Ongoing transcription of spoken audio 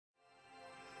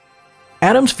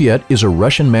AtomSvet is a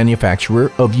Russian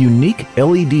manufacturer of unique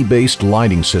LED-based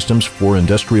lighting systems for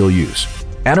industrial use.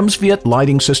 AtomSvet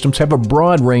lighting systems have a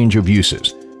broad range of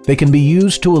uses. They can be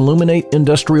used to illuminate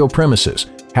industrial premises,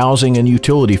 housing and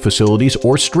utility facilities,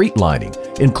 or street lighting,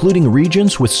 including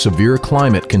regions with severe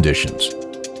climate conditions.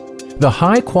 The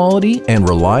high quality and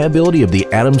reliability of the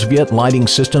AtomSvet lighting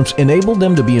systems enable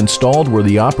them to be installed where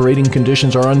the operating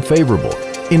conditions are unfavorable,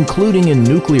 including in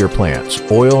nuclear plants,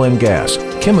 oil and gas,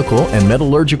 chemical and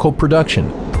metallurgical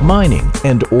production, mining,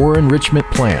 and ore enrichment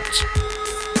plants.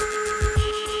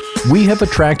 We have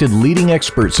attracted leading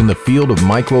experts in the field of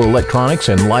microelectronics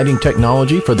and lighting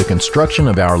technology for the construction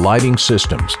of our lighting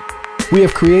systems. We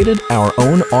have created our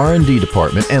own R&D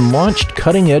department and launched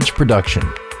cutting-edge production.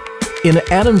 In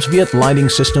AtomSvet lighting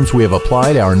systems, we have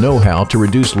applied our know-how to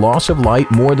reduce loss of light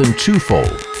more than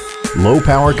twofold. Low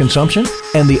power consumption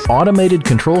and the automated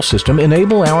control system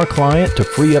enable our client to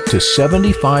free up to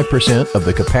 75% of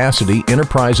the capacity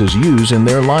enterprises use in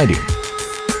their lighting.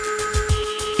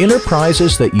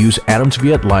 Enterprises that use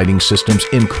AtomSvet lighting systems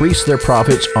increase their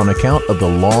profits on account of the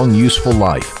long useful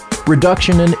life,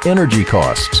 reduction in energy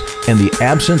costs, and the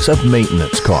absence of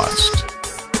maintenance costs.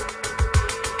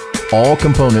 All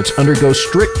components undergo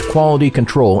strict quality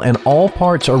control and all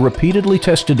parts are repeatedly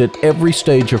tested at every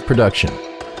stage of production.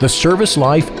 The service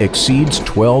life exceeds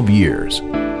 12 years.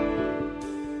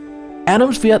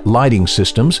 AtomSvet lighting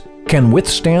systems can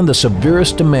withstand the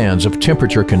severest demands of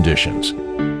temperature conditions,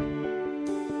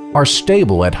 are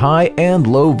stable at high and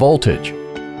low voltage,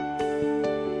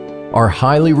 are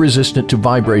highly resistant to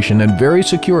vibration and very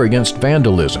secure against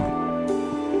vandalism,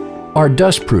 are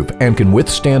dustproof and can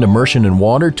withstand immersion in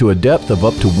water to a depth of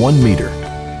up to 1 meter.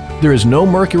 There is no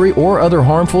mercury or other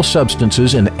harmful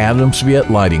substances in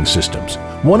AtomSvet lighting systems.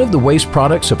 One of the waste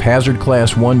products of hazard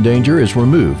class 1 danger is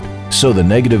removed, so the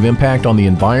negative impact on the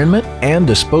environment and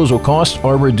disposal costs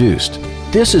are reduced.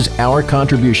 This is our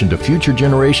contribution to future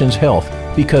generations' health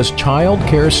because child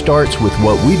care starts with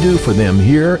what we do for them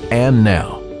here and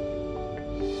now.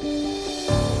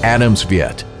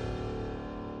 AtomSvet.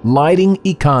 Lighting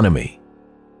economy.